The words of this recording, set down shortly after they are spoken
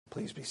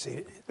Please be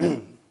seated.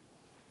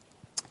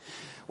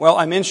 Well,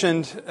 I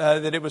mentioned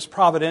that it was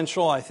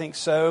providential. I think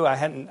so.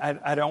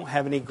 I don't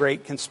have any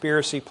great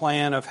conspiracy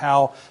plan of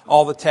how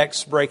all the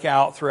texts break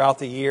out throughout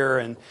the year,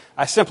 and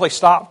I simply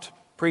stopped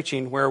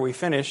preaching where we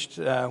finished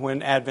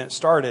when Advent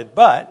started.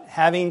 But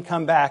having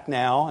come back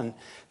now and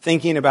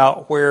thinking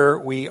about where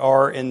we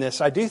are in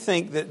this, I do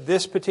think that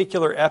this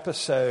particular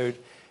episode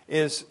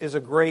is a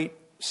great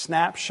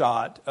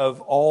snapshot of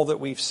all that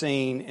we've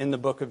seen in the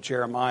book of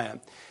Jeremiah.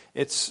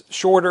 It's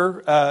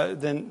shorter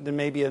than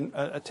maybe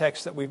a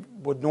text that we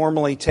would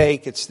normally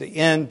take. It's the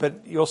end,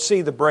 but you'll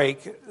see the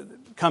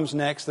break comes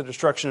next, the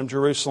destruction of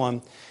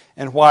Jerusalem,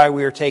 and why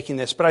we are taking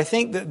this. But I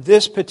think that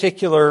this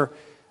particular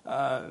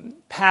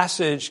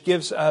passage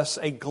gives us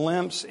a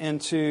glimpse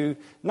into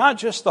not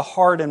just the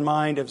heart and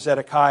mind of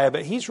Zedekiah,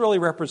 but he's really a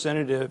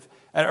representative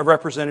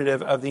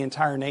of the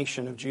entire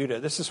nation of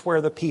Judah. This is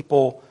where the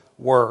people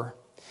were.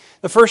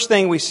 The first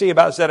thing we see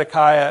about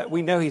Zedekiah,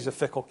 we know he's a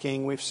fickle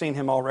king. We've seen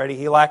him already.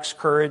 He lacks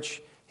courage.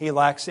 He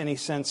lacks any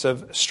sense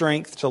of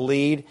strength to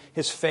lead.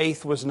 His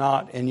faith was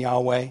not in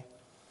Yahweh.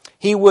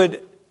 He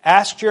would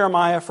ask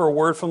Jeremiah for a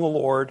word from the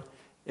Lord.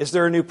 Is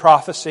there a new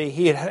prophecy?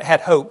 He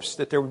had hopes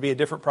that there would be a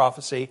different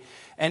prophecy.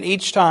 And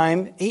each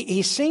time,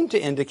 he seemed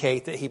to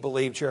indicate that he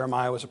believed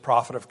Jeremiah was a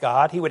prophet of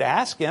God. He would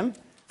ask him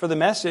for the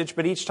message,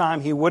 but each time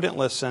he wouldn't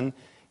listen.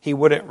 He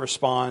wouldn't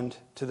respond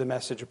to the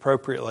message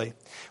appropriately.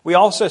 We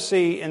also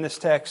see in this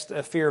text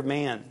a fear of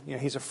man.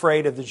 He's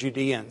afraid of the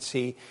Judeans.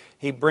 He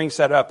brings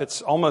that up.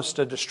 It's almost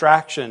a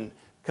distraction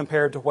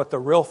compared to what the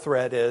real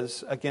threat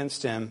is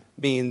against him,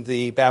 being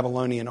the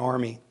Babylonian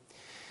army.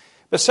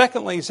 But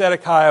secondly,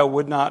 Zedekiah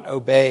would not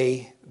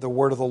obey the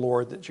word of the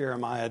Lord that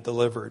Jeremiah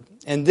delivered.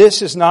 And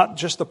this is not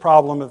just the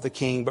problem of the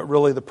king, but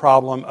really the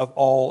problem of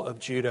all of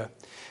Judah.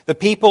 The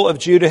people of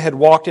Judah had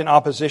walked in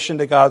opposition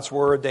to God's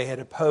word. They had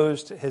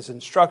opposed his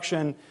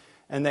instruction,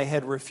 and they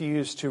had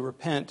refused to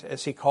repent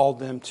as he called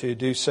them to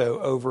do so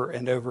over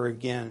and over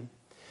again.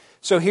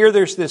 So here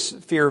there's this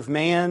fear of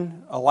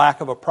man, a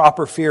lack of a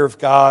proper fear of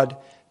God,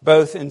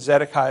 both in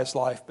Zedekiah's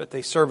life, but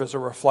they serve as a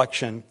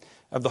reflection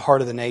of the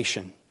heart of the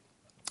nation.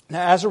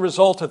 Now, as a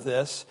result of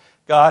this,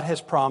 God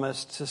has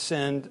promised to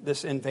send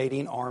this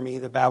invading army,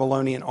 the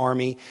Babylonian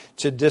army,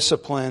 to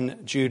discipline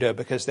Judah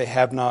because they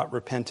have not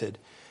repented.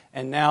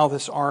 And now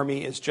this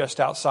army is just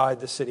outside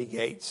the city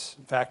gates.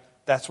 In fact,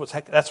 that's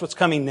what's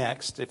coming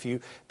next. If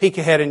you peek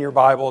ahead in your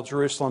Bible,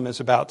 Jerusalem is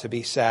about to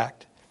be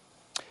sacked.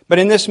 But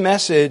in this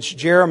message,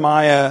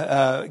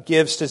 Jeremiah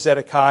gives to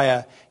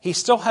Zedekiah, he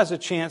still has a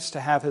chance to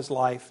have his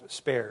life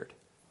spared.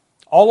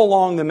 All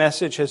along the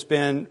message has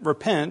been,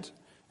 repent,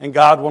 and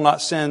God will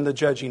not send the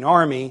judging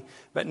army.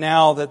 But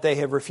now that they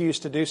have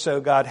refused to do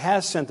so, God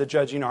has sent the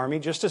judging army,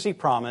 just as he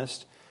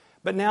promised.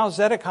 But now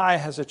Zedekiah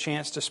has a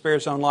chance to spare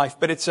his own life.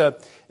 But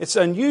it's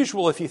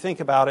unusual if you think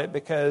about it,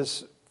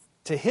 because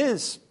to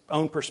his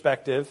own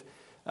perspective,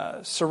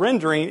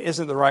 surrendering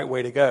isn't the right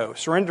way to go.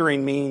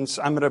 Surrendering means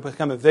I'm going to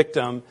become a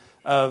victim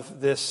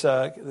of this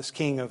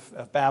king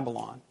of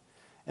Babylon.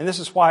 And this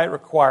is why it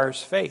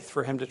requires faith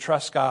for him to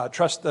trust God,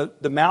 trust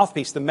the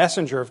mouthpiece, the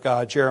messenger of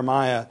God,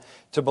 Jeremiah,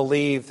 to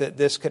believe that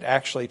this could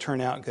actually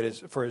turn out good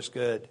for his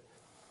good.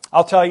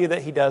 I'll tell you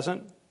that he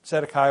doesn't.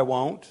 Zedekiah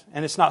won't.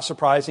 And it's not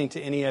surprising to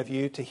any of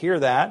you to hear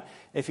that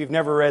if you've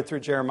never read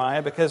through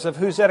Jeremiah, because of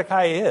who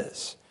Zedekiah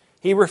is.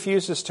 He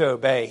refuses to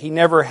obey. He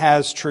never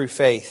has true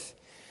faith.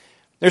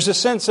 There's a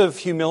sense of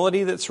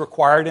humility that's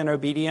required in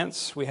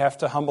obedience. We have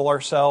to humble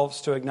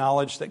ourselves to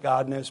acknowledge that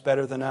God knows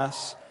better than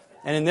us.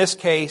 And in this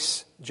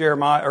case,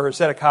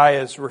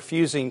 Zedekiah is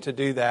refusing to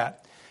do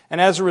that. And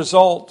as a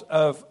result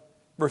of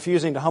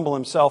refusing to humble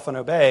himself and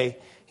obey,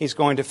 he's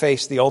going to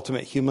face the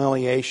ultimate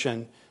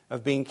humiliation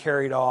of being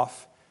carried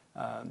off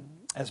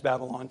as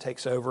Babylon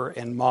takes over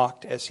and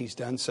mocked as he's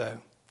done so.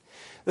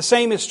 The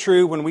same is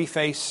true when we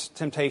face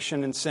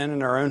temptation and sin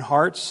in our own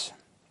hearts.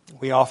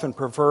 We often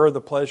prefer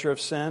the pleasure of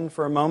sin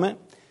for a moment,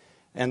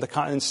 and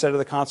instead of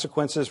the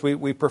consequences,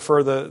 we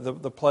prefer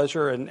the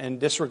pleasure and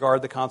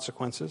disregard the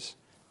consequences.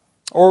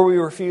 Or we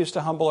refuse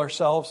to humble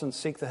ourselves and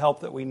seek the help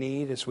that we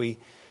need as we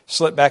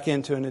slip back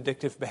into an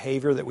addictive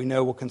behavior that we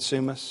know will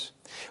consume us.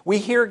 We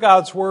hear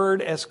God's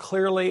word as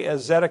clearly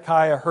as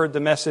Zedekiah heard the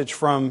message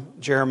from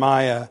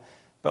Jeremiah,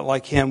 but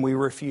like him, we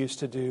refuse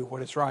to do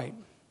what is right.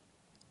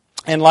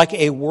 And like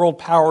a world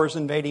powers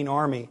invading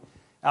army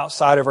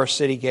outside of our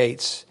city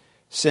gates,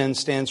 sin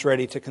stands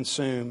ready to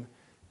consume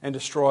and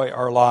destroy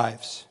our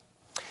lives.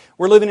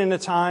 We're living in a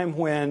time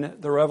when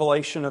the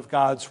revelation of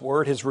God's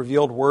word, his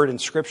revealed word in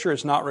Scripture,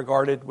 is not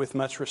regarded with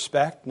much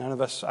respect. None of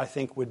us, I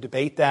think, would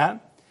debate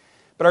that.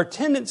 But our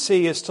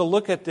tendency is to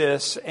look at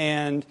this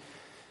and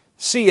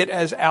see it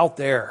as out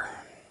there.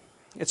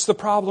 It's the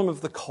problem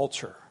of the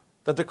culture,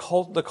 that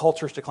the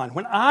culture's decline.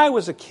 When I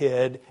was a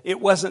kid, it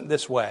wasn't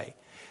this way.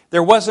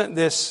 There wasn't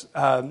this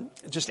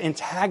just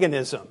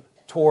antagonism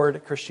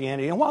toward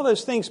Christianity. And while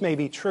those things may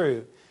be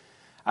true,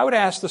 I would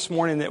ask this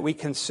morning that we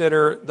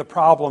consider the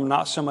problem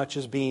not so much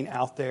as being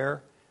out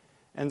there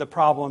and the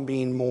problem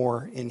being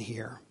more in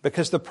here.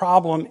 Because the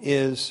problem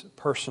is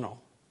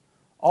personal.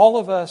 All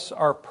of us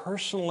are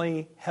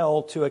personally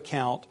held to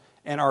account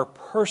and are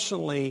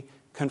personally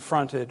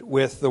confronted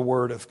with the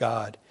Word of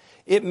God.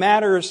 It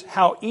matters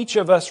how each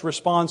of us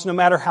responds, no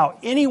matter how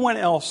anyone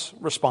else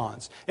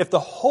responds. If the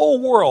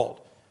whole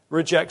world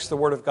rejects the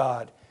Word of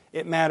God,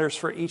 it matters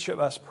for each of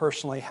us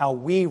personally how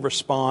we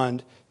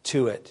respond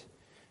to it.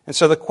 And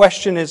so the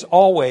question is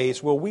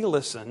always, will we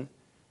listen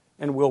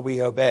and will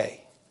we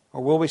obey?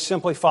 Or will we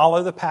simply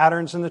follow the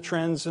patterns and the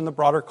trends in the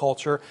broader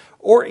culture,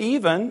 or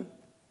even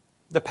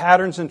the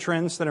patterns and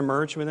trends that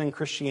emerge within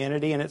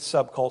Christianity and its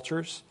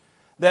subcultures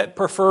that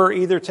prefer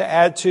either to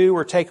add to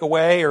or take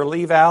away or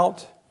leave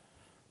out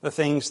the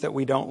things that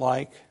we don't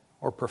like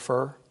or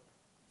prefer?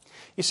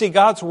 You see,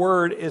 God's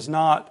Word is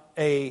not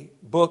a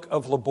book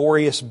of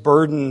laborious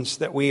burdens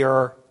that we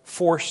are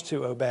forced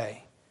to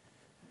obey.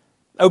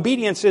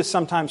 Obedience is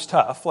sometimes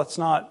tough. Let's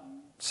not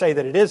say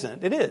that it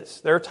isn't. It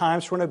is. There are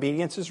times when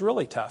obedience is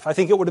really tough. I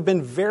think it would have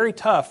been very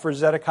tough for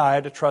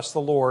Zedekiah to trust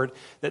the Lord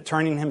that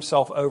turning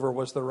himself over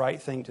was the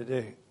right thing to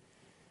do.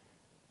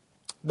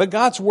 But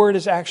God's Word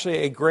is actually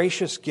a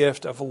gracious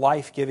gift of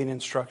life-giving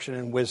instruction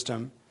and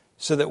wisdom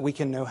so that we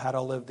can know how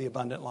to live the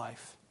abundant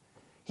life.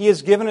 He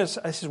has given us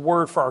His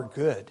Word for our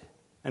good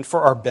and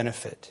for our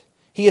benefit.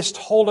 He has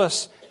told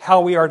us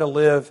how we are to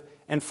live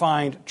and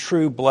find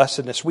true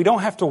blessedness. We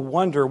don't have to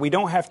wonder. We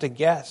don't have to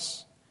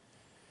guess.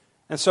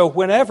 And so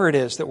whenever it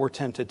is that we're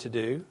tempted to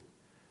do,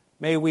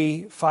 may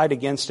we fight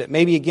against it.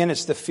 Maybe again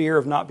it's the fear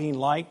of not being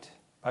liked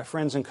by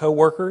friends and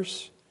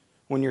coworkers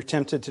when you're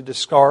tempted to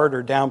discard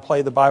or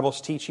downplay the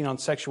Bible's teaching on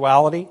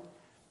sexuality,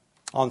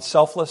 on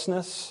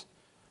selflessness,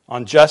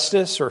 on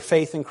justice or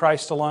faith in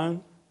Christ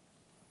alone.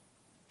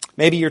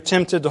 Maybe you're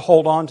tempted to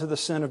hold on to the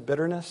sin of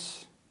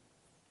bitterness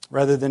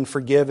rather than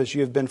forgive as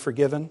you have been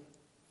forgiven.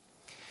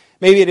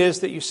 Maybe it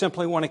is that you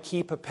simply want to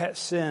keep a pet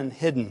sin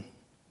hidden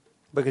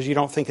because you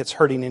don't think it's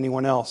hurting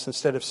anyone else,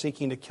 instead of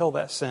seeking to kill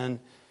that sin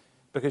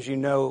because you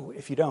know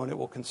if you don't, it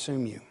will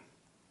consume you.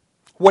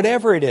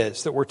 Whatever it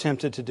is that we're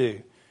tempted to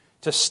do,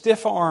 to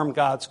stiff-arm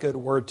God's good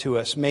word to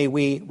us, may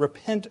we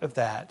repent of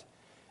that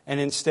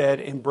and instead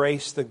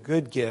embrace the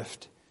good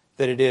gift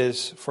that it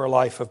is for a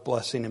life of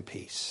blessing and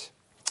peace.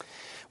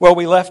 Well,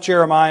 we left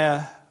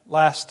Jeremiah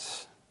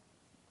last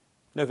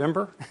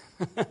November,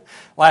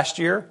 last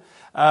year,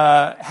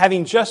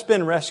 having just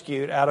been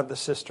rescued out of the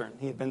cistern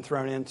he had been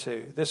thrown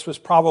into. This was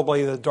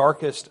probably the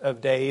darkest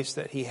of days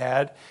that he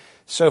had.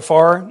 So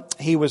far,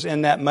 he was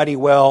in that muddy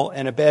well,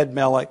 and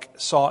Ebed-Melech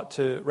sought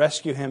to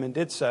rescue him and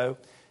did so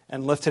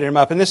and lifted him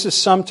up. And this is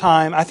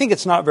sometime, I think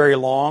it's not very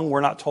long,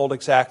 we're not told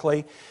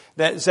exactly,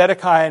 that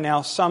Zedekiah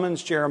now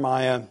summons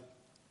Jeremiah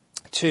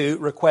to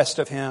request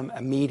of him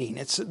a meeting.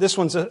 This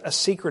one's a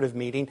secretive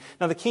meeting.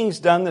 Now, the king's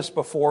done this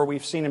before.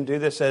 We've seen him do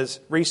this as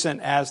recent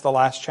as the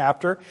last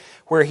chapter,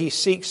 where he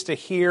seeks to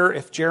hear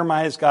if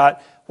Jeremiah's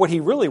got what he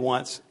really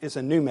wants is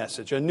a new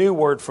message, a new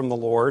word from the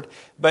Lord.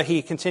 But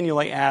he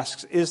continually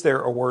asks, is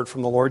there a word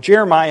from the Lord?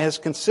 Jeremiah has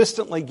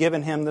consistently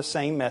given him the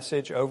same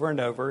message over and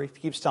over. He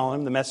keeps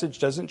telling him the message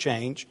doesn't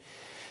change.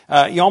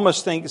 You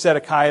almost think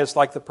Zedekiah is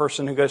like the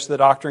person who goes to the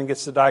doctor and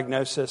gets the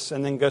diagnosis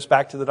and then goes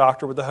back to the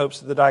doctor with the hopes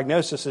that the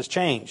diagnosis has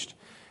changed.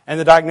 And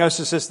the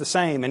diagnosis is the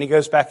same, and he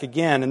goes back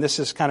again. And this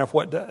is kind of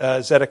what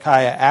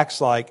Zedekiah acts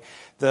like.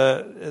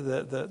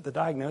 The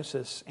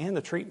diagnosis and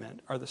the treatment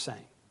are the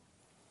same.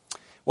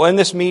 Well, in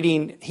this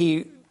meeting,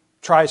 he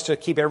tries to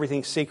keep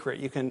everything secret.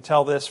 You can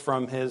tell this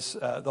from his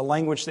the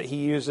language that he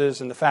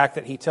uses and the fact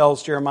that he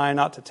tells Jeremiah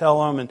not to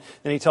tell him, and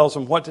then he tells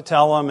him what to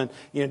tell him,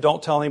 and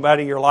don't tell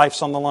anybody, your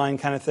life's on the line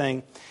kind of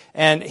thing.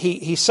 And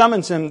he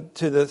summons him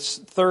to the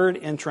third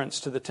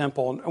entrance to the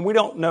temple. And we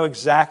don't know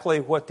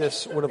exactly what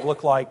this would have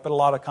looked like, but a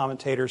lot of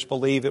commentators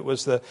believe it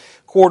was the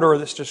corridor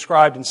that's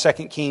described in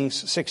 2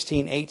 Kings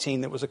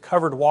 16:18 that was a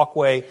covered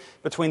walkway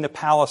between the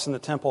palace and the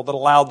temple that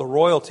allowed the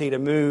royalty to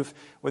move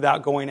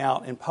without going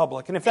out in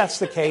public. And if that's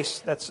the case,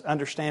 that's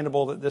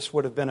understandable that this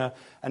would have been a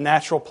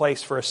natural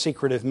place for a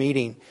secretive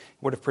meeting,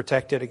 would have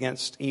protected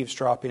against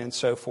eavesdropping and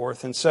so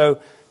forth. And so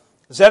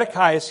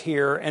Zedekiah is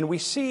here, and we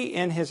see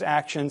in his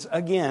actions,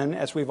 again,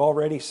 as we've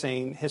already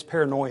seen, his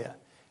paranoia.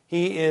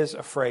 He is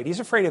afraid. He's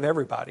afraid of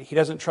everybody. He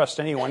doesn't trust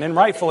anyone, and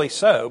rightfully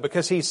so,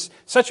 because he's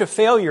such a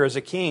failure as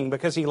a king,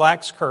 because he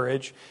lacks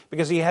courage,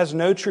 because he has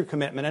no true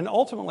commitment, and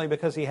ultimately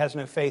because he has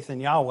no faith in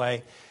Yahweh.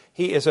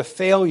 He is a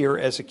failure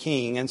as a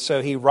king, and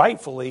so he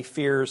rightfully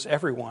fears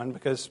everyone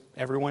because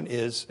everyone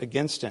is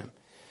against him.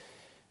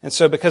 And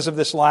so because of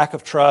this lack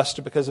of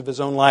trust, because of his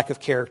own lack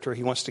of character,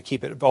 he wants to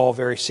keep it all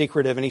very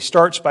secretive. And he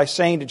starts by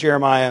saying to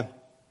Jeremiah,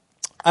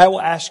 I will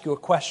ask you a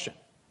question.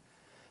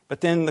 But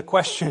then the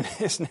question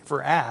is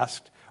never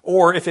asked.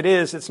 Or if it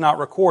is, it's not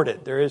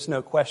recorded. There is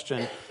no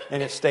question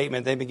in his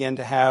statement. They begin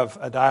to have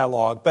a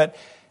dialogue. But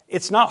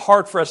it's not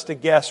hard for us to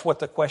guess what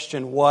the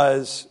question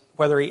was,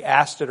 whether he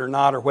asked it or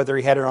not, or whether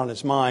he had it on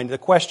his mind. The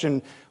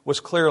question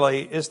was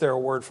clearly, is there a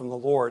word from the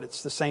Lord?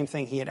 It's the same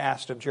thing he had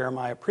asked of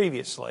Jeremiah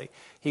previously.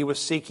 He was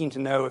seeking to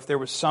know if there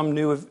was some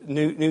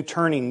new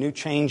turning, new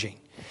changing.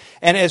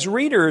 And as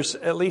readers,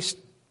 at least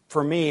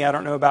for me, I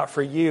don't know about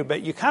for you,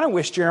 but you kind of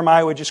wish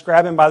Jeremiah would just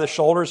grab him by the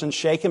shoulders and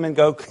shake him and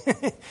go,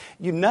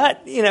 you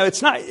nut. You know,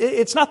 it's not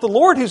the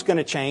Lord who's going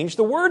to change.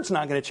 The Word's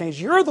not going to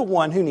change. You're the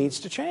one who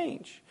needs to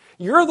change.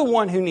 You're the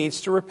one who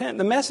needs to repent.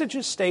 The message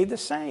has stayed the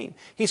same.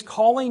 He's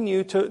calling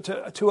you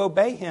to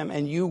obey Him,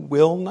 and you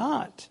will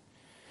not.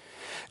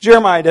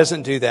 Jeremiah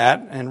doesn't do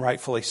that, and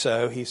rightfully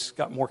so. He's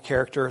got more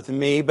character than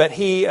me, but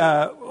he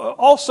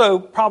also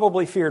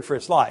probably feared for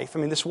his life. I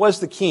mean, this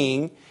was the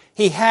king.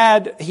 He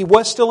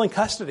was still in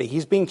custody.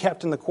 He's being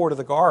kept in the court of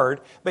the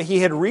guard, but he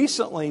had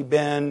recently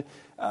been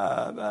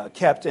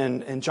kept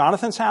in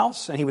Jonathan's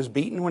house, and he was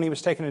beaten when he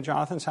was taken to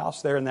Jonathan's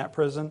house there in that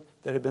prison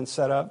that had been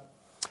set up.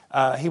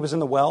 He was in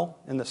the well,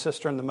 in the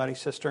cistern, the muddy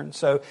cistern.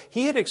 So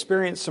he had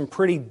experienced some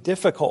pretty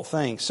difficult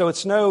things.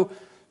 So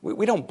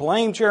we don't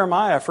blame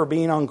Jeremiah for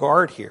being on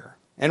guard here.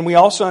 And we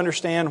also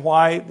understand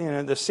why,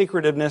 the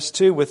secretiveness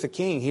too with the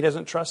king. He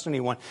doesn't trust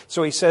anyone.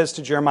 So he says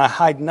to Jeremiah,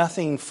 hide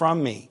nothing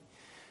from me.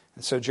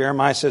 And so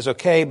Jeremiah says,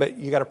 okay, but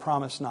you got to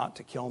promise not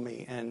to kill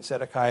me. And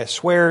Zedekiah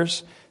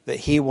swears that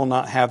he will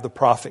not have the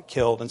prophet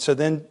killed. And so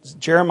then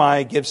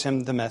Jeremiah gives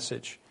him the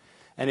message.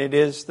 And it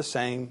is the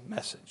same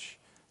message.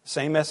 The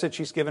same message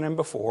he's given him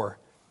before.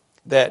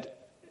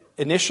 That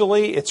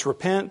initially it's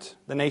repent.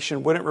 The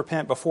nation wouldn't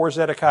repent before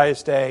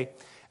Zedekiah's day.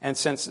 And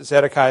since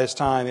Zedekiah's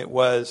time, it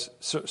was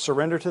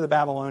surrender to the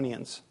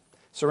Babylonians.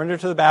 Surrender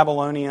to the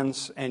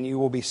Babylonians and you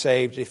will be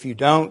saved. If you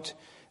don't,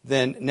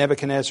 then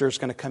Nebuchadnezzar is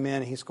going to come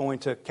in. He's going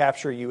to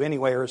capture you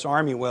anyway, or his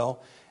army will.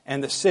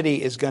 And the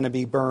city is going to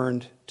be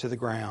burned to the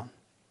ground.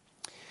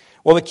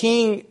 Well, the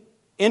king,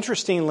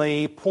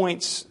 interestingly,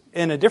 points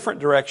in a different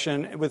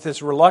direction with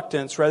his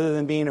reluctance. Rather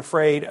than being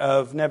afraid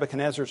of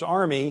Nebuchadnezzar's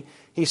army,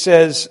 he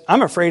says,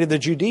 I'm afraid of the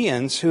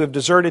Judeans who have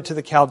deserted to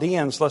the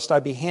Chaldeans, lest I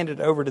be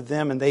handed over to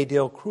them and they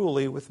deal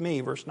cruelly with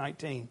me. Verse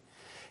 19.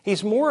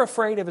 He's more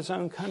afraid of his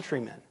own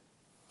countrymen.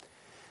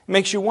 It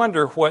makes you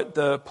wonder what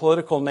the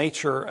political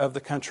nature of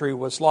the country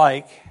was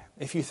like.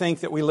 If you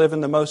think that we live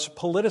in the most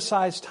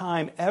politicized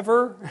time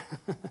ever,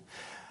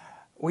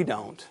 we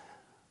don't.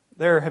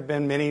 There have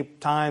been many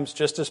times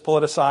just as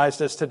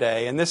politicized as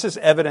today, and this is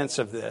evidence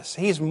of this.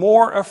 He's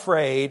more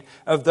afraid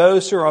of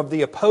those who are of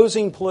the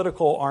opposing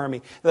political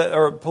army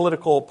or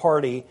political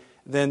party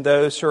than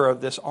those who are of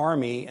this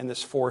army and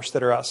this force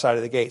that are outside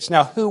of the gates.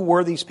 Now, who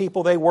were these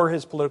people? They were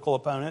his political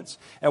opponents,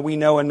 and we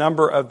know a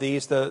number of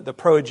these, the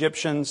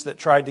pro-Egyptians that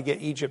tried to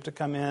get Egypt to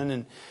come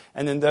in,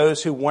 and then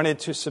those who wanted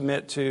to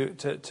submit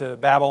to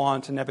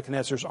Babylon, to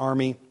Nebuchadnezzar's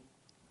army.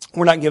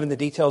 We're not given the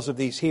details of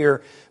these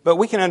here, but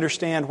we can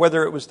understand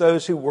whether it was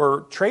those who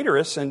were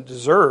traitorous and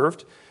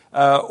deserved,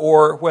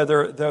 or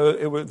whether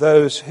it were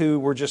those who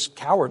were just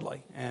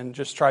cowardly and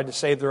just tried to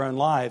save their own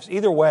lives.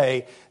 Either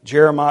way,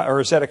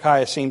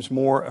 Zedekiah seems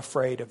more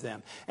afraid of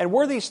them. And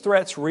were these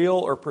threats real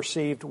or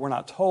perceived? We're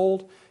not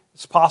told.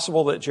 It's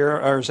possible that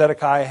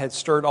Zedekiah had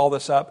stirred all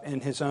this up in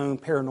his own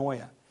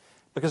paranoia,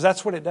 because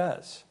that's what it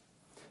does.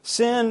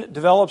 Sin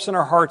develops in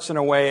our hearts in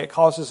a way it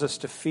causes us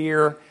to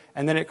fear.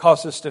 And then it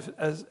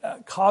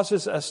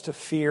causes us to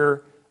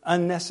fear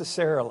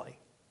unnecessarily.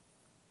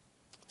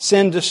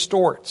 Sin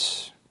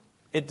distorts.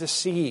 It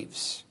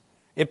deceives.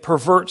 It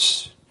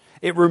perverts.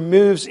 It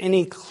removes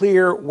any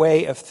clear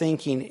way of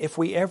thinking if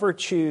we ever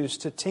choose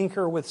to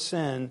tinker with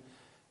sin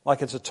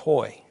like it's a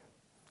toy.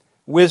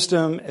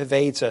 Wisdom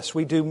evades us.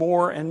 We do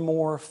more and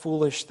more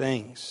foolish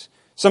things.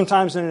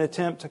 Sometimes in an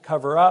attempt to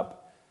cover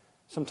up.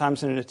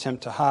 Sometimes in an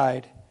attempt to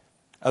hide.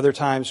 Other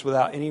times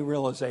without any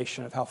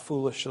realization of how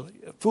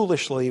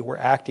foolishly we're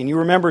acting. You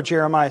remember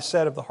Jeremiah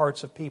said of the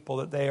hearts of people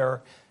that they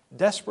are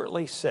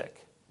desperately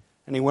sick.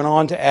 And he went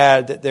on to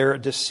add that they're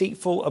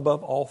deceitful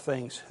above all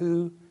things.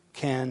 Who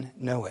can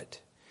know it?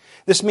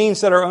 This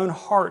means that our own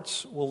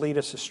hearts will lead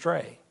us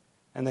astray.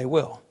 And they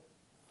will.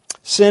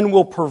 Sin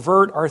will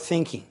pervert our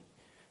thinking.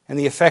 And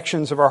the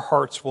affections of our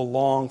hearts will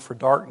long for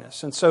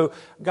darkness. And so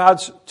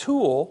God's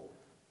tool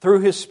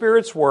through His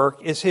Spirit's work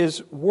is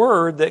His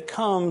Word that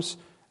comes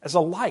as a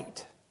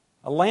light,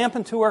 a lamp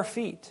unto our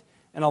feet,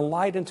 and a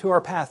light unto our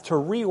path to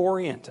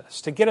reorient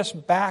us, to get us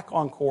back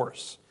on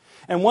course.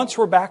 And once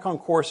we're back on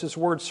course, His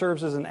Word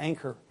serves as an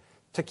anchor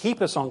to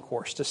keep us on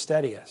course, to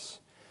steady us.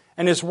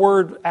 And His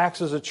Word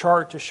acts as a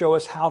chart to show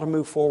us how to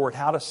move forward,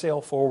 how to sail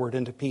forward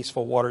into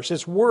peaceful waters.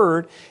 His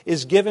Word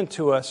is given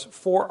to us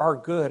for our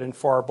good and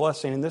for our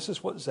blessing. And this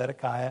is what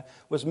Zedekiah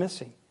was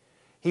missing.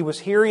 He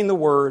was hearing the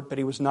Word, but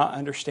he was not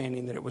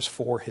understanding that it was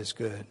for his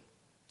good.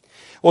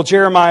 Well,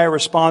 Jeremiah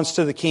responds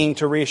to the king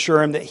to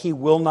reassure him that he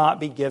will not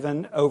be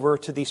given over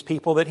to these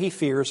people that he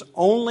fears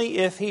only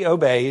if he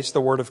obeys the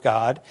word of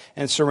God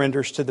and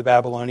surrenders to the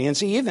Babylonians.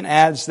 He even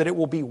adds that it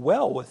will be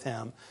well with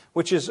him,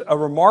 which is a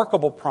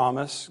remarkable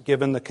promise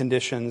given the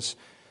conditions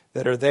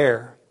that are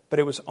there. But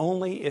it was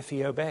only if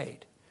he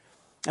obeyed.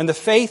 And the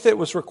faith that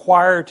was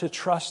required to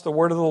trust the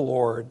word of the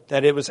Lord,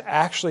 that it was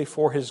actually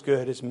for his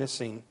good, is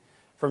missing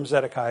from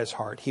Zedekiah's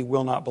heart. He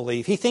will not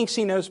believe. He thinks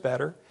he knows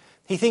better.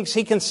 He thinks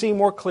he can see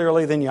more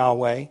clearly than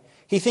Yahweh.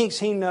 He thinks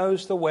he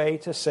knows the way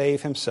to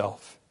save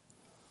himself.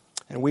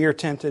 And we are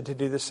tempted to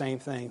do the same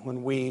thing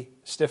when we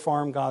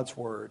stiff-arm God's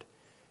Word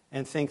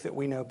and think that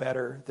we know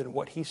better than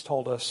what He's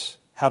told us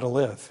how to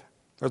live,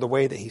 or the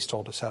way that He's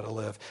told us how to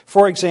live.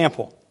 For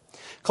example,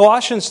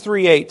 Colossians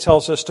 3:8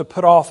 tells us to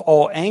put off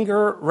all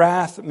anger,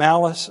 wrath,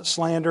 malice,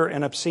 slander,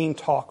 and obscene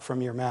talk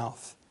from your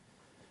mouth.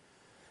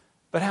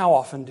 But how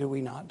often do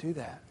we not do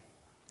that?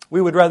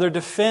 We would rather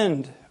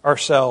defend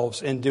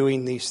ourselves in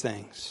doing these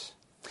things.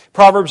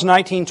 Proverbs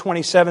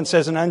 19:27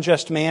 says, an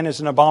unjust man is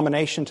an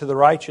abomination to the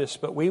righteous,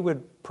 but we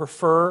would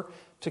prefer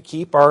to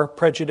keep our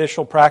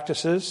prejudicial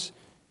practices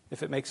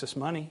if it makes us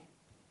money.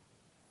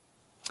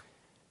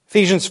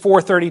 Ephesians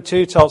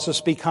 4:32 tells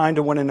us, be kind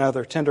to one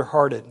another,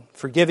 tender-hearted,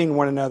 forgiving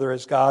one another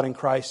as God in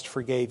Christ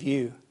forgave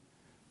you.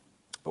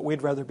 But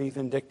we'd rather be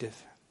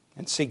vindictive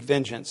and seek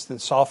vengeance than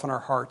soften our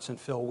hearts and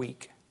feel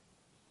weak.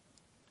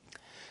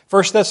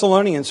 1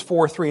 Thessalonians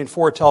 4:3 and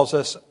 4 tells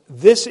us,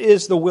 this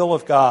is the will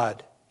of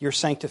God, your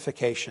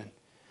sanctification,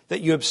 that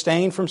you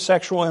abstain from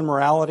sexual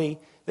immorality,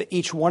 that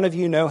each one of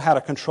you know how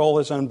to control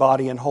his own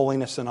body in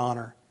holiness and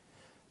honor.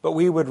 But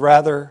we would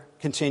rather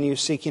continue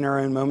seeking our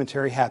own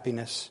momentary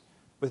happiness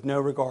with no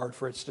regard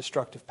for its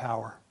destructive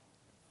power.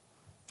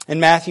 In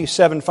Matthew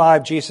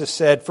 7:5, Jesus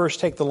said, first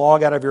take the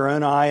log out of your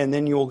own eye, and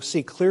then you will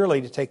see clearly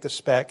to take the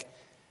speck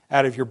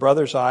out of your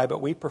brother's eye.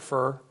 But we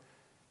prefer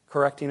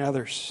correcting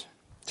others,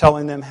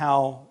 telling them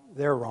how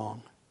they're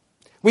wrong.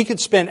 We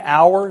could spend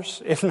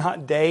hours, if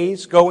not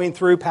days, going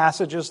through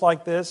passages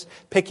like this,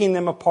 picking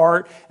them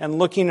apart and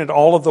looking at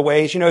all of the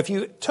ways. If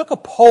you took a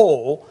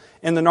poll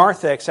in the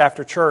narthex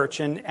after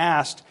church and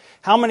asked,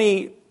 how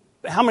many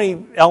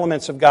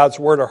elements of God's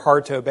Word are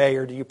hard to obey,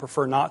 or do you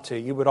prefer not to?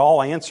 You would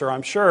all answer,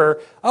 I'm sure,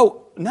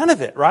 none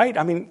of it, right?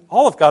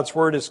 All of God's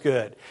Word is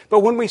good. But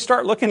when we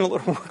start looking a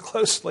little more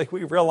closely,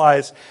 we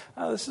realize,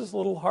 this is a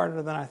little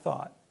harder than I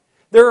thought.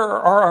 There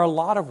are a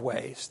lot of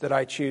ways that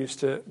I choose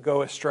to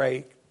go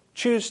astray,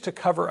 choose to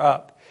cover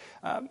up.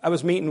 I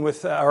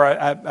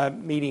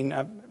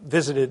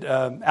visited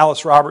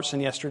Alice Robertson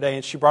yesterday,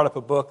 and she brought up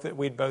a book that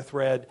we'd both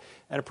read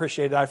and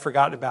appreciated. I'd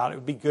forgotten about it. It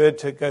would be good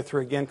to go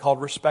through again,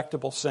 called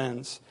Respectable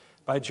Sins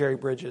by Jerry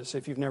Bridges.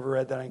 If you've never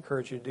read that, I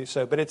encourage you to do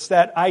so. But it's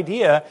that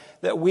idea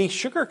that we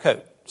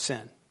sugarcoat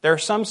sin. There are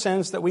some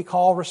sins that we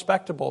call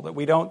respectable, that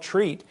we don't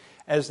treat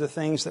as the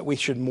things that we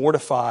should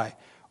mortify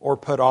or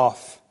put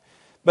off.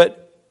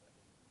 But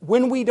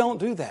when we don't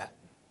do that,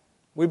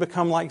 we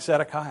become like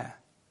Zedekiah.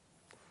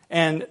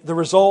 And the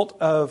result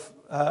of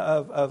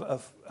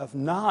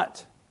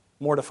not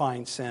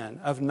mortifying sin,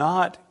 of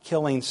not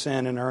killing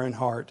sin in our own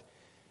heart,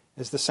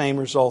 is the same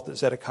result that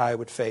Zedekiah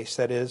would face.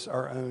 That is,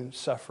 our own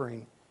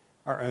suffering,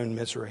 our own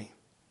misery.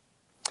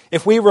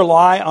 If we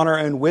rely on our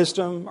own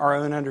wisdom, our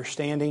own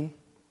understanding,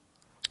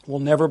 we'll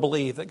never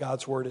believe that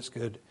God's Word is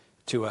good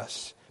to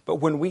us. But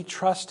when we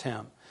trust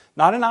Him,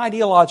 not an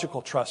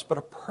ideological trust, but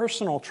a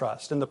personal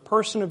trust in the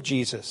person of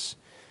Jesus,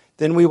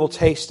 then we will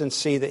taste and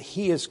see that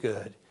He is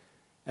good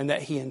and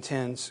that He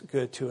intends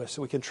good to us,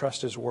 so we can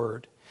trust His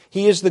Word.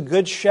 He is the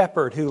good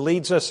shepherd who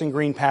leads us in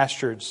green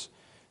pastures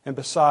and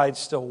besides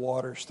still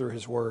waters through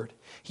His Word.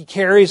 He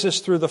carries us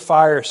through the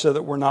fire so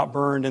that we're not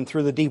burned, and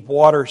through the deep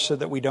waters so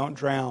that we don't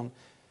drown,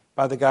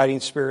 by the guiding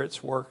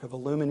Spirit's work of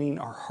illumining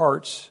our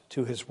hearts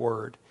to His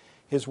Word.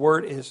 His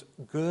Word is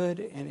good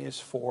and is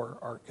for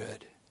our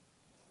good.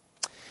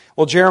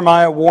 Well,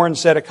 Jeremiah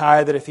warns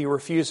Zedekiah that if he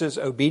refuses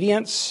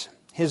obedience,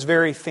 his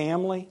very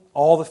family,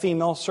 all the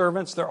female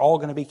servants, they're all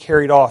going to be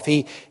carried off.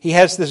 He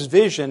has this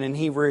vision, and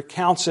he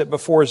recounts it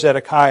before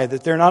Zedekiah,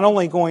 that they're not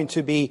only going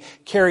to be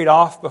carried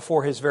off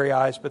before his very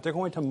eyes, but they're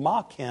going to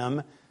mock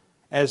him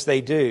as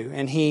they do.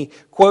 And he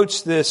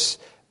quotes this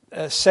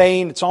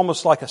saying, it's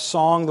almost like a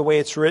song the way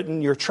it's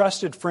written, your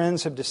trusted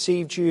friends have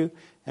deceived you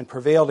and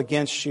prevailed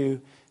against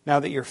you. Now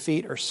that your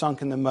feet are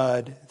sunk in the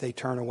mud, they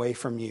turn away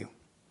from you.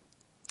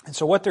 And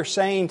so what they're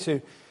saying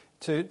to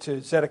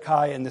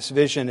Zedekiah in this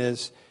vision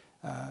is,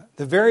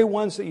 the very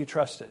ones that you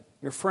trusted,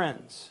 your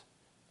friends,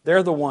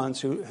 they're the ones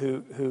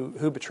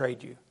who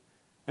betrayed you.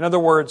 In other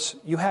words,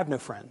 you have no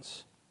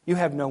friends. You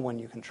have no one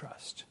you can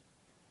trust.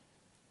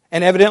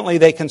 And evidently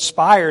they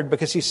conspired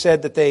because he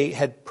said that they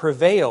had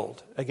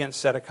prevailed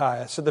against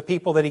Zedekiah. So the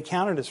people that he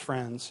counted as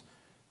friends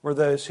were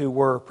those who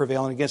were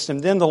prevailing against him.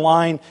 Then the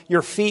line,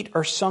 your feet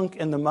are sunk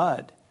in the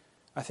mud.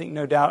 I think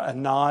no doubt a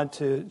nod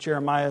to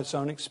Jeremiah's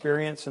own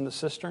experience in the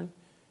cistern,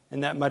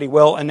 in that muddy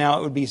well. And now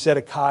it would be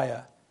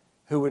Zedekiah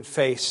who would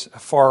face a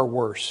far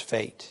worse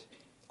fate.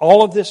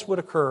 All of this would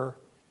occur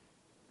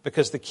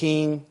because the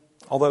king,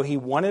 although he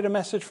wanted a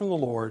message from the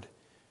Lord,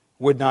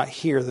 would not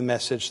hear the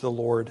message the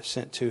Lord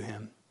sent to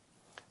him.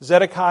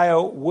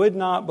 Zedekiah would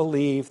not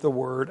believe the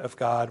word of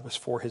God was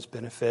for his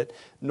benefit,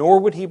 nor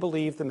would he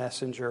believe the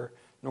messenger,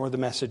 nor the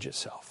message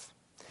itself.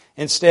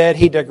 Instead,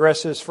 he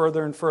digresses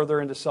further and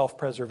further into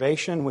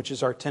self-preservation, which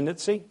is our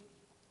tendency.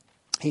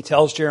 He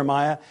tells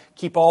Jeremiah,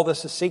 keep all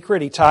this a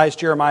secret. He ties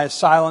Jeremiah's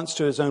silence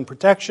to his own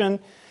protection.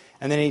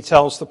 And then he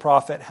tells the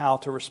prophet how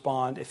to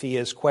respond if he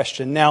is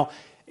questioned. Now,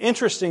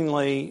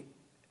 interestingly,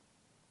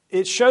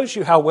 it shows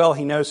you how well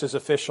he knows his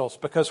officials,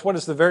 because what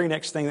is the very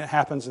next thing that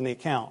happens in the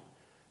account?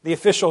 The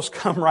officials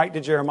come right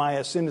to Jeremiah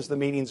as soon as the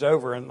meeting's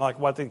over and like,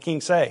 what did the king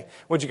say?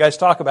 What'd you guys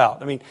talk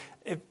about? I mean,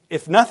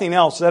 if nothing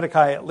else,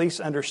 Zedekiah at least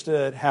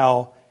understood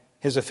how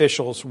his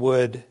officials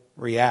would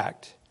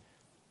react.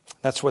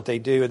 That's what they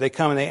do. They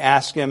come and they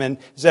ask him, and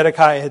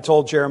Zedekiah had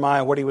told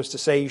Jeremiah what he was to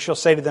say. You shall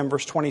say to them,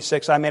 verse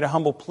 26, I made a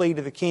humble plea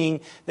to the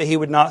king that he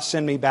would not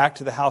send me back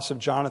to the house of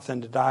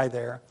Jonathan to die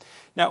there.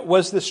 Now,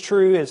 was this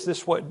true? Is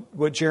this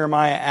what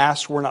Jeremiah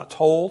asked? We're not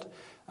told.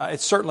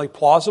 It's certainly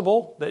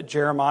plausible that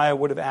Jeremiah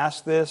would have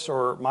asked this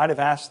or might have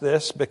asked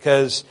this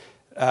because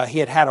he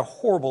had had a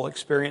horrible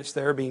experience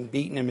there, being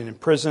beaten and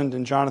imprisoned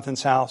in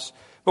Jonathan's house.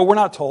 But we're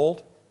not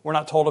told. We're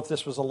not told if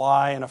this was a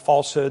lie and a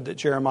falsehood that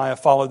Jeremiah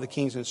followed the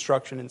king's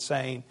instruction in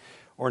saying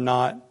or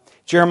not.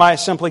 Jeremiah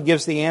simply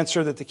gives the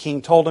answer that the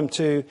king told him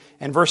to.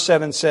 And verse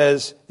 7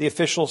 says, the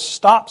officials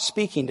stopped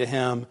speaking to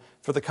him,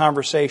 for the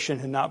conversation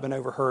had not been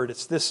overheard.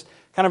 It's this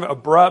kind of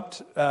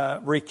abrupt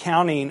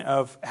recounting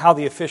of how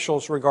the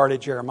officials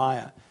regarded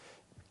Jeremiah.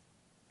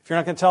 If you're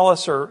not going to tell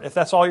us, or if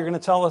that's all you're going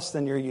to tell us,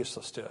 then you're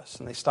useless to us.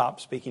 And they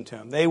stopped speaking to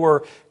him. They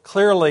were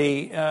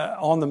clearly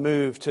on the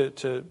move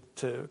to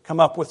come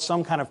up with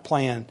some kind of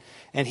plan,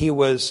 and he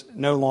was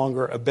no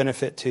longer a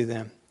benefit to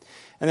them.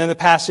 And then the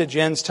passage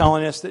ends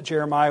telling us that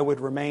Jeremiah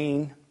would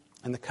remain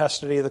in the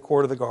custody of the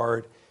court of the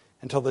guard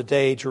until the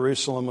day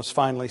Jerusalem was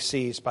finally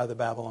seized by the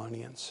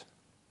Babylonians.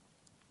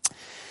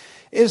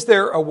 Is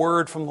there a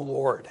word from the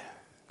Lord?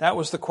 That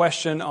was the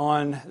question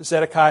on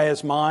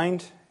Zedekiah's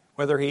mind,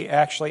 whether he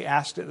actually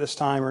asked it this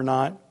time or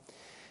not.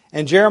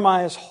 And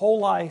Jeremiah's whole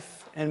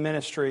life and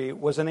ministry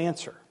was an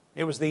answer.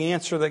 It was the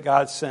answer that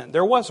God sent.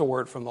 There was a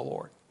word from the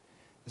Lord.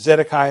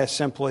 Zedekiah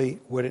simply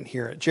wouldn't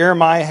hear it.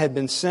 Jeremiah had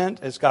been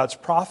sent as God's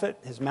prophet,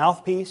 his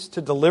mouthpiece,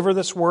 to deliver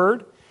this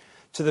word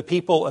to the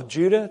people of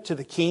Judah, to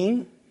the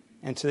king,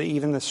 and to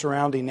even the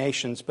surrounding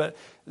nations. But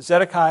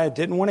Zedekiah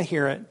didn't want to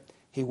hear it.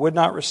 He would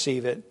not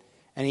receive it.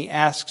 And he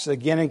asks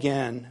again and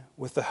again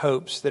with the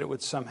hopes that it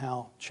would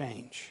somehow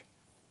change.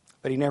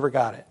 But he never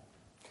got it.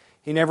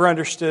 He never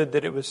understood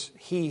that it was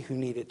he who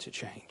needed to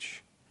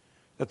change.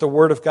 That the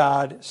Word of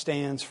God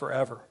stands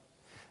forever.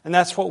 And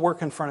that's what we're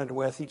confronted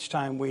with each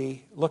time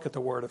we look at the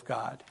Word of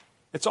God.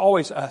 It's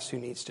always us who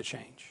needs to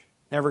change.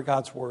 Never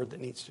God's Word that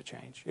needs to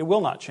change. It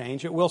will not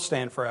change. It will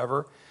stand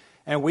forever.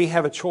 And we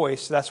have a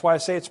choice. That's why I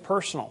say it's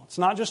personal. It's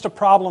not just a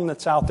problem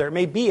that's out there. It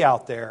may be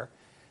out there,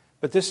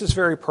 but this is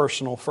very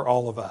personal for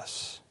all of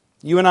us.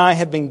 You and I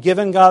have been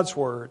given God's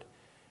Word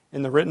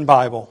in the written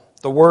Bible.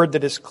 The Word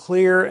that is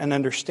clear and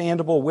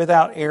understandable,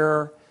 without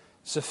error,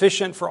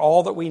 sufficient for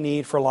all that we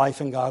need for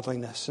life and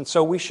godliness. And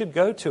so we should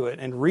go to it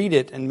and read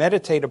it and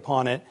meditate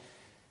upon it,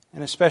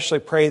 and especially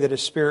pray that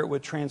His Spirit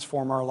would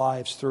transform our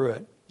lives through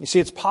it. You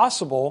see, it's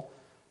possible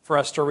for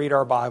us to read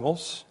our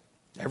Bibles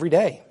every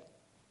day.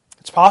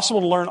 It's possible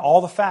to learn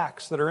all the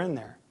facts that are in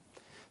there.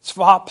 It's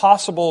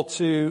possible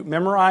to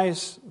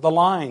memorize the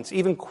lines,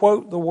 even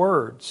quote the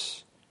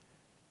words.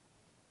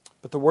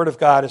 But the Word of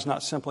God is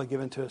not simply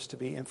given to us to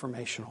be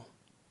informational.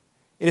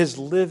 It is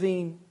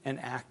living and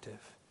active,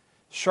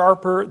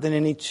 sharper than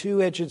any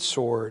two-edged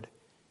sword,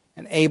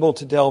 and able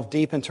to delve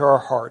deep into our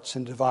hearts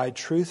and divide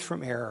truth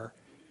from error,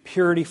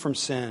 purity from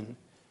sin,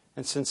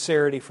 and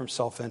sincerity from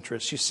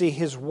self-interest. You see,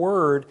 His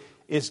Word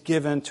is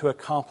given to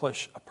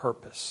accomplish a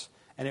purpose,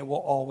 and it will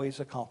always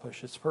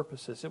accomplish its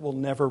purposes. It will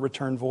never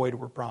return void,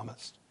 we're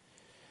promised.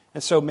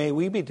 And so may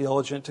we be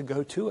diligent to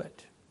go to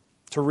it,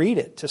 to read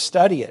it, to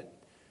study it,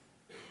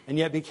 and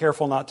yet be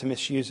careful not to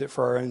misuse it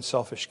for our own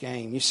selfish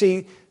gain. You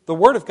see, the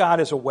Word of God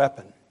is a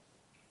weapon.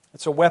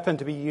 It's a weapon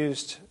to be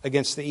used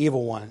against the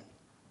evil one.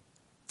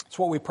 It's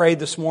what we prayed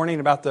this morning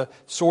about the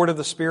sword of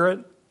the Spirit.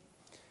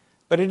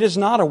 But it is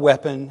not a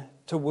weapon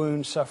to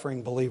wound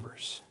suffering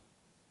believers.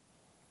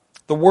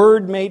 The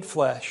Word made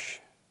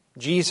flesh,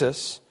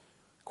 Jesus,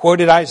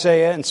 quoted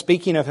Isaiah and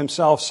speaking of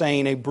Himself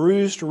saying, a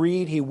bruised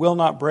reed He will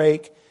not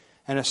break,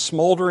 and a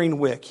smoldering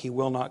wick He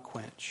will not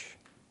quench.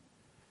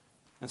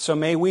 And so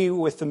may we,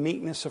 with the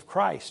meekness of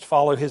Christ,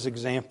 follow His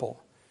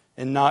example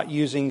in not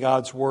using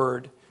God's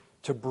Word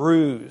to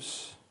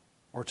bruise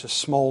or to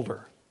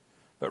smolder,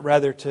 but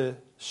rather to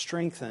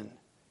strengthen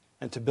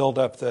and to build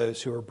up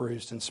those who are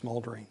bruised and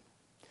smoldering.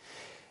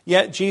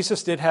 Yet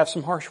Jesus did have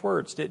some harsh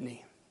words, didn't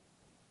He?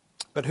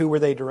 But who were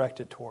they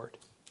directed toward?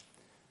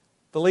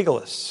 The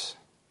legalists,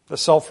 the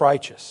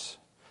self-righteous.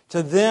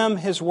 To them,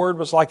 His Word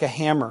was like a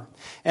hammer.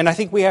 And I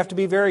think we have to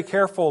be very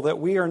careful that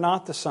we are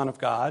not the Son of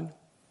God.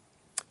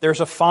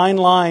 There's a fine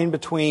line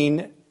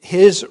between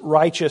His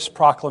righteous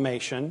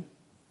proclamation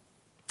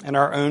and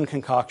our own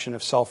concoction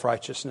of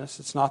self-righteousness.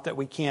 It's not that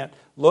we can't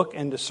look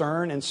and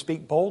discern and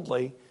speak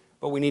boldly,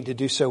 but we need to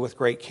do so with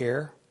great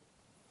care.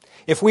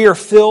 If we are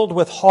filled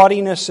with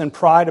haughtiness and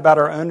pride about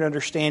our own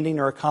understanding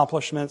or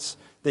accomplishments,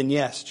 then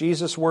yes,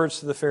 Jesus' words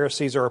to the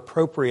Pharisees are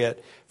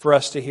appropriate for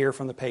us to hear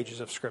from the pages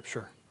of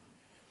Scripture.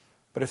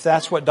 But if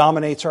that's what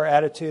dominates our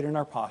attitude and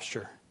our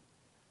posture,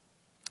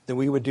 then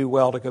we would do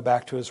well to go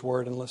back to His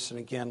Word and listen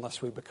again,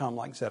 lest we become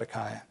like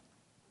Zedekiah.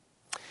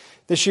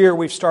 This year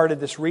we've started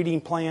this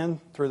reading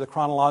plan through the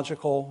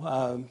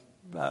chronological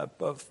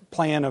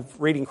plan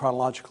of reading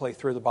chronologically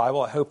through the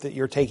Bible. I hope that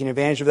you're taking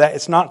advantage of that.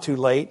 It's not too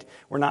late.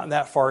 We're not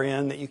that far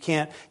in that you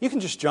can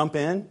just jump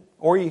in,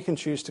 or you can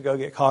choose to go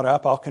get caught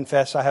up. I'll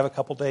confess I have a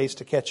couple days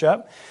to catch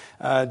up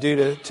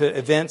due to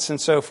events and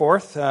so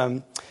forth.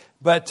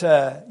 But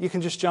you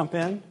can just jump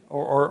in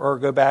or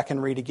go back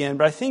and read again.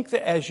 But I think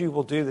that as you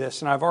will do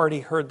this, and I've already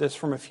heard this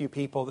from a few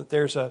people, that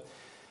there's a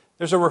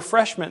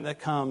refreshment that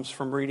comes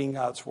from reading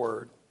God's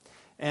Word.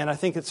 And I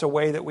think it's a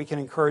way that we can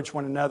encourage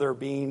one another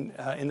being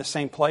in the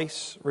same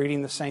place,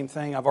 reading the same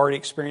thing. I've already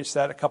experienced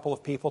that. A couple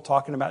of people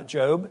talking about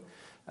Job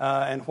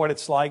and what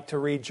it's like to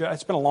read Job.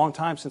 It's been a long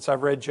time since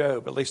I've read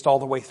Job, at least all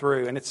the way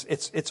through. And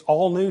it's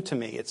all new to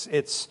me.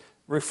 It's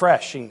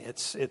refreshing.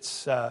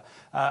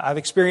 I've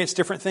experienced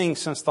different things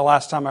since the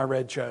last time I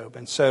read Job.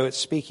 And so it's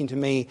speaking to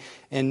me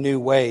in new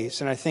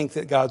ways. And I think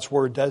that God's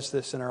Word does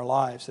this in our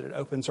lives, that it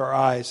opens our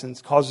eyes and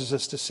causes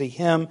us to see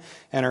Him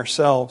and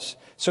ourselves.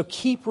 So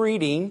keep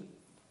reading.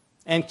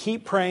 And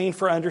keep praying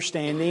for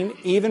understanding,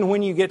 even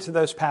when you get to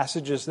those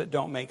passages that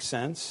don't make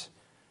sense.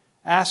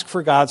 Ask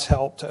for God's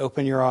help to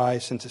open your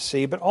eyes and to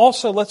see. But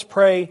also, let's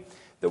pray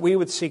that we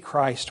would see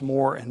Christ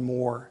more and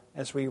more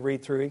as we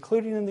read through,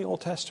 including in the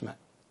Old Testament.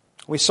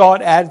 We saw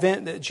at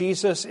Advent that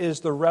Jesus is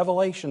the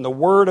revelation, the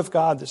Word of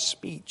God, the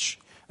speech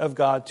of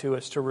God to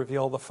us to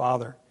reveal the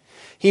Father.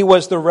 He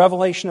was the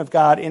revelation of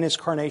God in His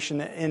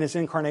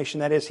incarnation.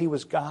 That is, He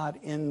was God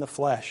in the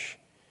flesh.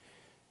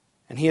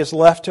 And He has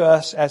left to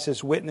us as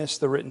His witness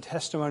the written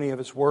testimony of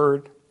His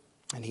Word,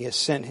 and He has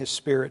sent His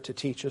Spirit to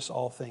teach us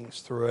all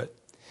things through it.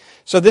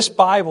 So this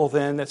Bible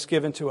then that's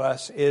given to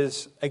us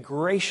is a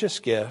gracious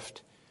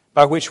gift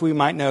by which we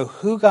might know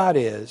who God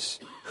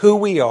is, who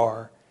we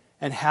are,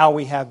 and how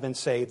we have been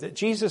saved. That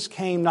Jesus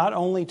came not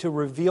only to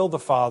reveal the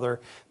Father,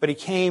 but He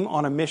came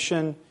on a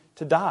mission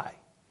to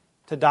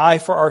die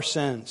for our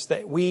sins,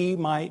 that we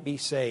might be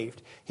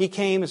saved. He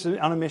came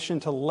on a mission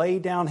to lay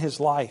down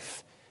His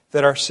life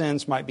that our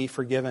sins might be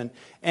forgiven.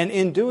 And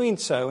in doing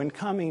so, in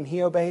coming,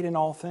 He obeyed in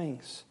all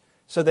things,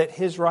 so that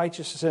His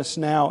righteousness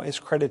now is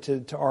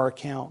credited to our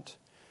account.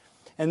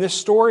 And this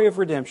story of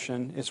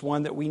redemption is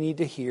one that we need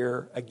to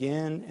hear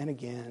again and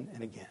again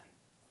and again.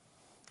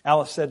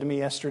 Alice said to me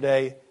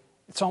yesterday,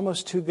 it's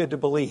almost too good to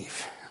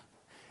believe.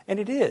 And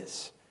it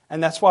is.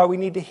 And that's why we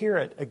need to hear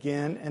it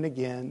again and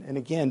again and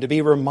again, to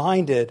be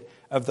reminded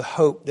of the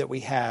hope that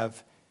we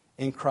have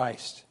in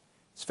Christ.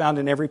 It's found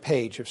in every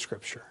page of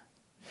Scripture.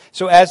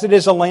 So as it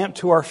is a lamp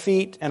to our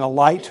feet and a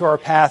light to our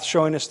path,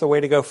 showing us the way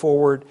to go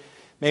forward,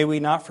 may we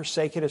not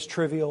forsake it as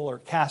trivial or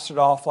cast it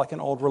off like an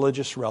old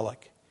religious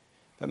relic,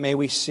 but may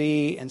we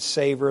see and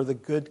savor the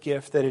good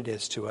gift that it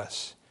is to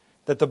us,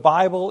 that the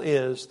Bible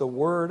is the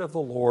Word of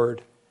the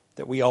Lord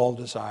that we all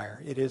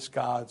desire. It is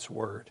God's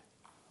Word.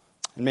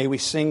 And may we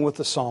sing with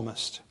the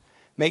psalmist,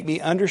 make me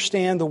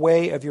understand the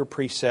way of your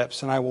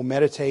precepts, and I will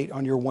meditate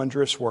on your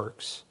wondrous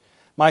works.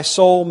 My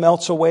soul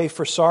melts away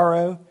for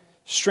sorrow.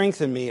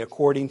 Strengthen me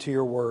according to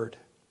your word.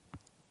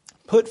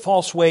 Put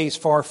false ways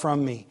far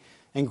from me,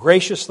 and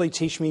graciously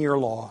teach me your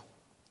law.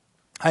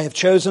 I have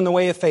chosen the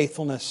way of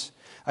faithfulness.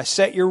 I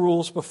set your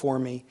rules before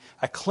me.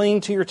 I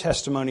cling to your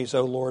testimonies,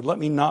 O Lord. Let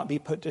me not be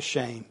put to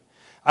shame.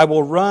 I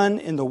will run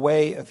in the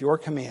way of your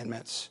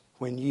commandments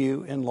when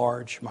you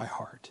enlarge my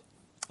heart.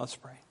 Let's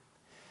pray.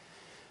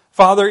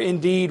 Father,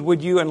 indeed,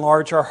 would you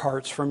enlarge our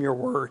hearts from your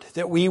word,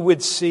 that we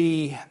would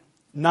see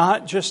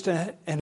not just an